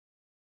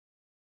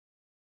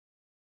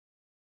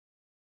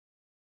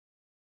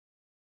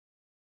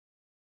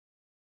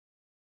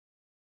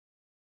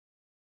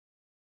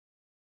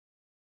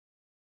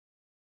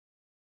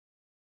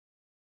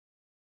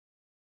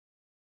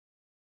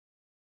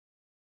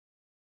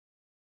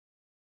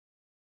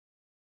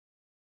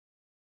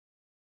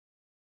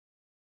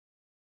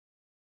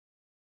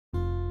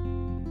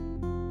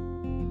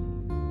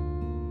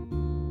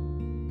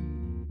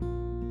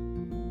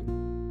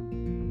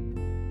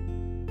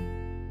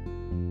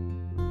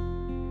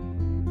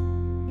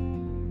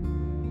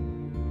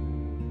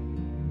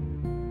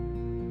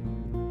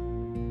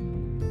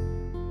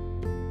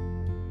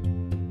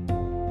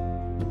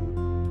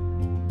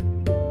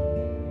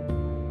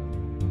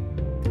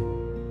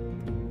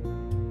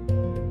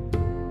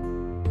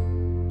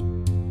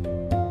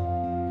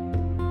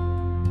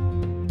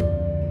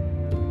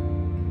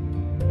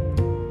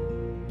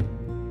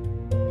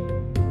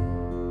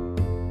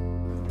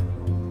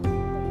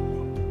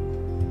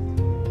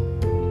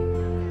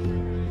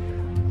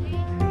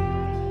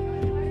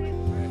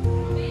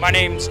My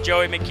name's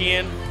Joey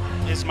McKeon.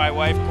 This is my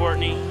wife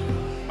Courtney,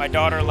 my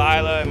daughter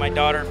Lila, and my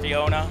daughter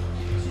Fiona,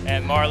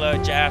 and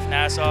Marla, Jaffe,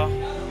 Nassau.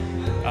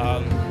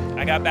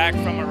 I got back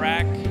from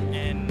Iraq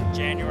in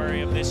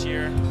January of this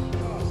year.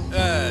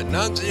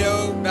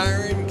 Nuncio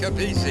Baron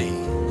Capisi.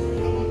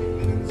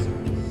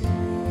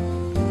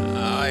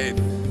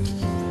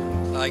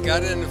 I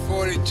got into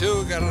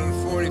 42, got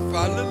into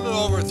 45, a little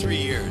over 3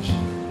 years.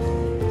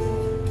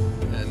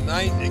 And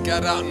it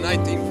got out in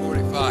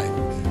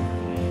 1945.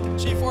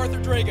 Chief Arthur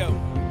Drago.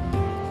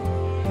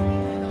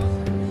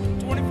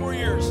 24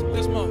 years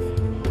this month.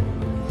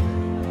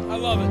 I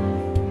love it.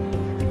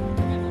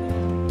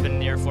 Been in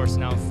the Air Force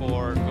now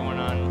for going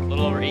on a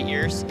little over 8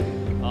 years.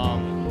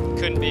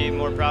 Couldn't be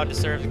more proud to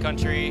serve the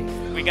country.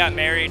 We got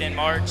married in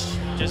March,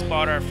 just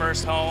bought our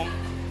first home,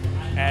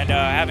 and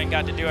haven't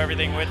got to do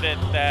everything with it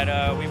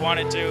that we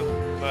wanted to,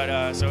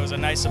 but so it was a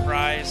nice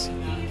surprise,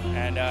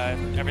 and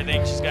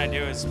everything she's going to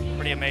do is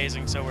pretty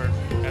amazing, so we're,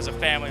 as a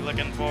family,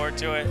 looking forward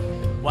to it.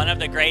 One of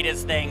the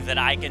greatest things that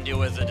I can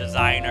do as a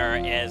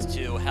designer is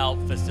to help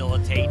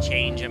facilitate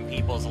change in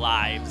people's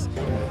lives.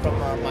 From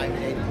my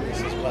neighborhood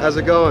as well. How's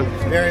it going?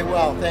 Very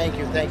well, thank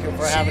you. Thank you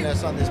for having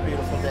us on this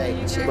beautiful day.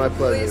 My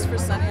pleasure. For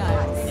Sunny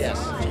Isles. Yes,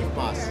 Chief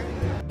Moss.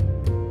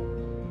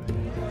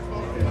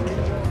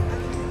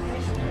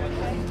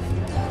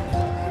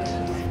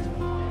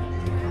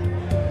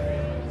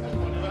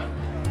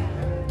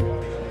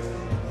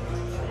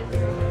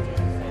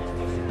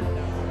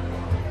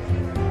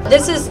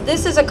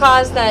 This is a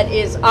cause that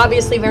is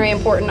obviously very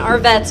important. Our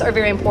vets are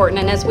very important,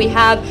 and as we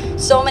have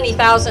so many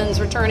thousands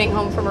returning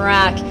home from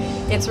Iraq,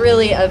 it's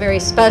really a very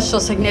special,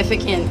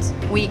 significant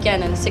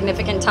weekend and a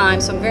significant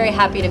time, so I'm very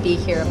happy to be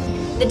here.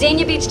 The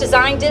Dania Beach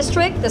Design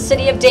District, the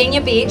City of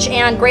Dania Beach,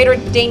 and Greater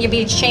Dania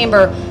Beach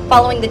Chamber,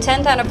 following the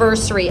 10th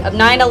anniversary of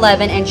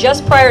 9/11 and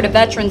just prior to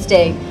Veterans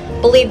Day,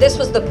 believe this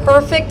was the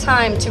perfect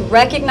time to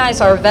recognize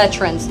our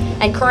veterans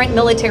and current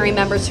military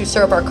members who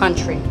serve our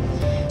country.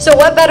 So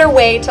what better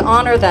way to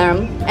honor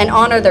them and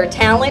honor their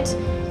talent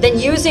than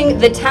using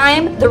the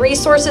time, the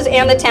resources,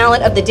 and the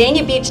talent of the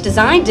Dania Beach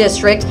Design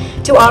District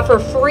to offer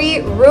free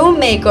room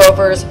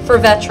makeovers for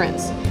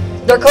veterans.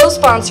 Their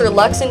co-sponsor,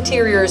 Luxe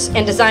Interiors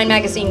and Design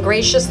Magazine,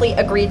 graciously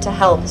agreed to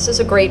help. This is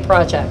a great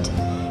project.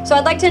 So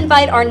I'd like to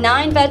invite our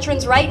 9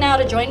 veterans right now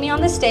to join me on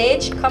the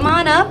stage. Come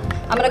on up.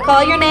 I'm going to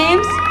call your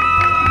names.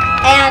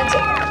 And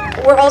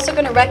we're also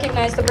going to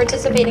recognize the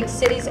participating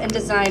cities and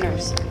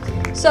designers.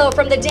 So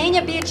from the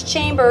Dania Beach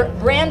Chamber,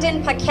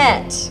 Brandon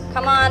Paquet,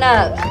 come on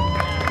up.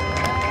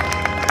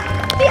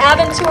 The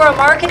Aventura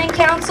Marketing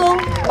Council,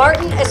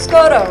 Martin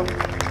Escoto.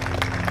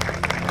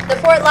 The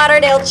Fort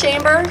Lauderdale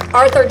Chamber,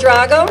 Arthur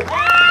Drago.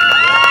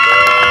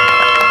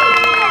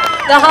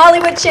 The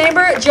Hollywood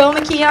Chamber, Joe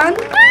McKeon.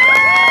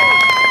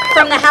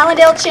 From the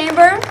Hallandale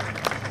Chamber,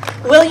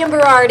 William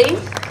Berardi.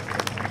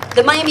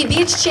 The Miami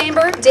Beach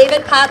Chamber,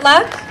 David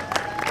Patlak.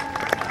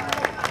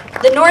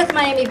 The North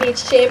Miami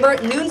Beach Chamber,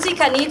 Nunzi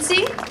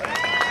Kanitsi.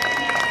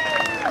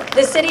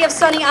 The City of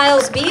Sunny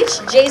Isles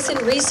Beach, Jason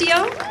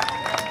Riccio.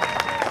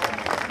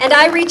 And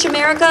I Reach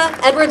America,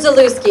 Edward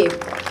Zalewski.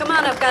 Come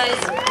on up, guys.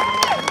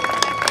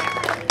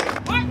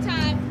 Mark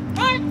time,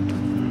 mark.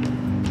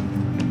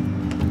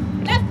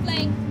 Left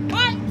lane,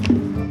 mark.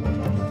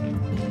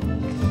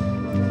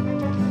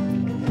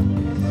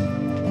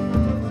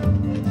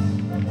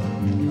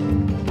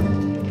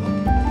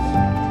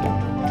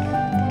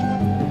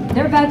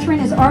 Their veteran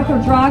is Arthur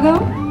Drago.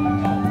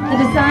 The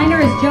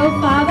designer is Joe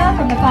Fava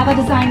from the Fava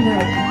Design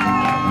Group.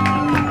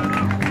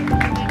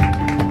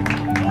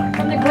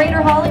 From the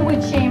Greater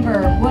Hollywood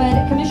Chamber,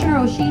 would Commissioner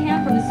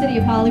O'Sheehan from the City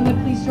of Hollywood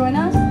please join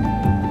us?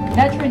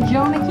 Veteran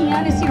Joe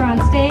McKeon is here on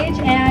stage,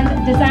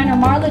 and designer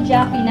Marla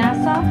Jaffe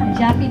Nassau from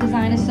Jaffe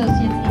Design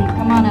Associates Inc.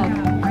 Come on up.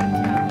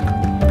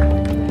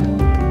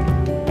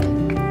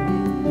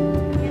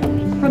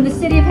 From the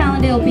City of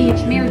Hallandale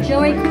Beach, Mayor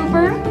Joey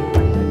Cooper.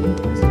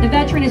 The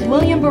veteran is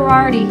William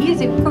Berardi. He is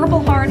a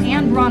Purple Heart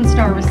and Bronze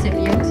Star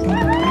recipient.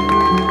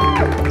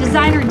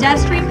 Designer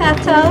Destry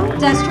Pethtel,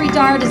 Destry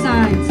Darr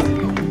Designs.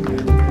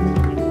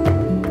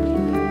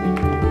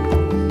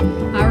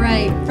 All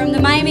right, from the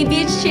Miami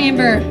Beach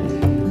Chamber,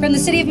 from the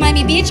City of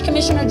Miami Beach,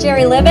 Commissioner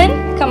Jerry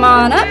Libin, come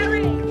on up.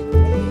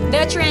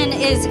 Veteran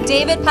is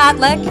David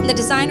Patlak, and the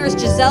designer is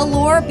Giselle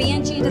Lohr,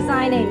 B&G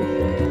Designing.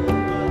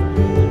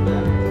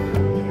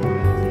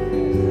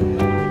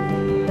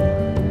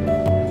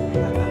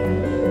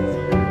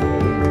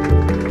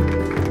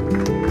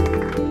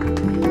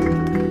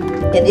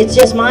 And it's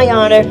just my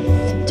honor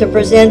to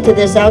present to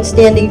this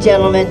outstanding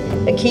gentleman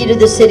a key to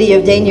the city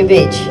of Dania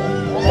Beach.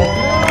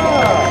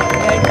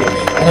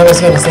 And I was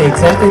going to say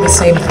exactly the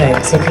same thing.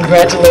 So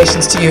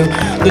congratulations to you,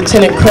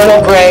 Lieutenant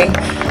Colonel Gray,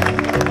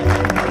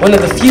 one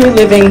of the few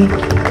living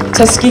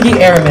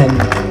Tuskegee Airmen.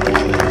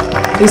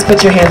 Please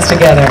put your hands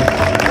together.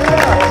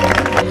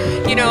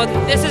 You know,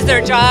 this is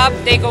their job.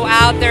 They go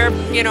out, they're,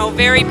 you know,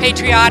 very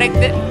patriotic.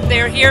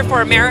 They're here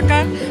for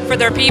America, for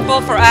their people,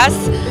 for us.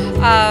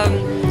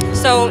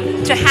 So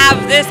to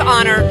have this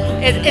honor,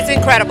 it's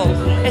incredible.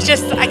 It's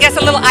just, I guess,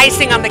 a little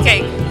icing on the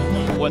cake.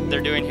 what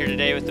they're doing here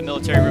today with the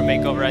military room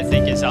makeover, I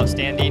think, is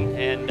outstanding,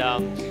 and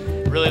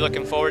really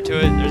looking forward to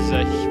it. There's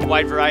a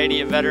wide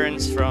variety of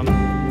veterans from,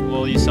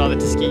 well, you saw the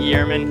Tuskegee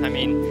Airman. I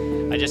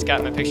mean, I just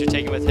got my picture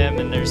taken with him,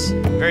 and there's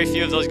very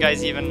few of those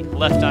guys even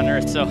left on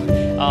Earth, so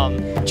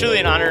truly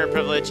an honor and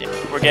privilege.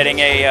 We're getting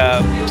a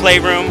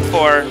playroom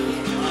for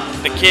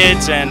the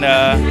kids and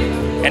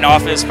an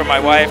office for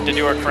my wife to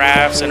do her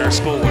crafts and her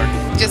schoolwork.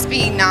 Just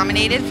being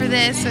nominated for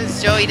this,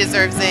 as Joey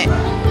deserves it,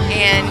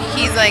 and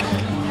he's like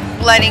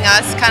letting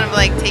us kind of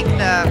like take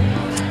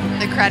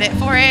the credit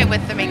for it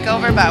with the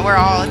makeover, but we're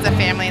all as a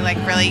family like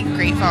really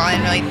grateful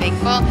and really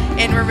thankful,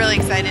 and we're really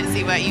excited to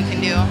see what you can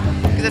do,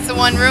 because it's the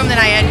one room that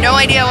I had no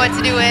idea what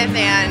to do with,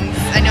 and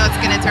I know it's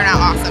going to turn out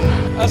awesome.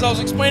 As I was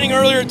explaining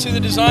earlier to the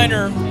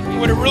designer,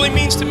 what it really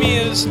means to me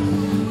is,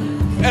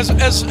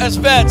 as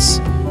vets,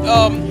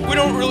 we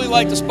don't really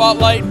like the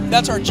spotlight.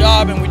 That's our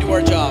job, and we do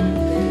our job.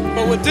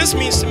 But what this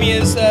means to me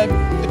is that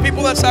the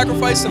people that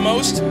sacrifice the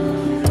most,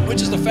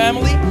 which is the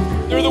family,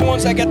 they're the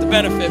ones that get the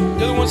benefit.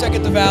 They're the ones that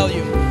get the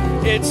value.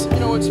 It's, you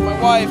know, it's my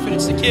wife and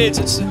it's the kids.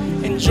 It's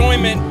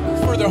enjoyment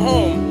for their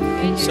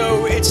home.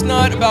 So it's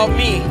not about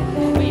me.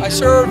 I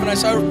serve and I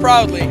serve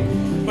proudly,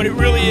 but it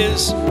really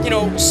is, you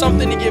know,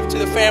 something to give to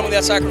the family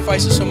that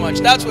sacrifices so much.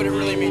 That's what it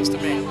really means to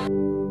me.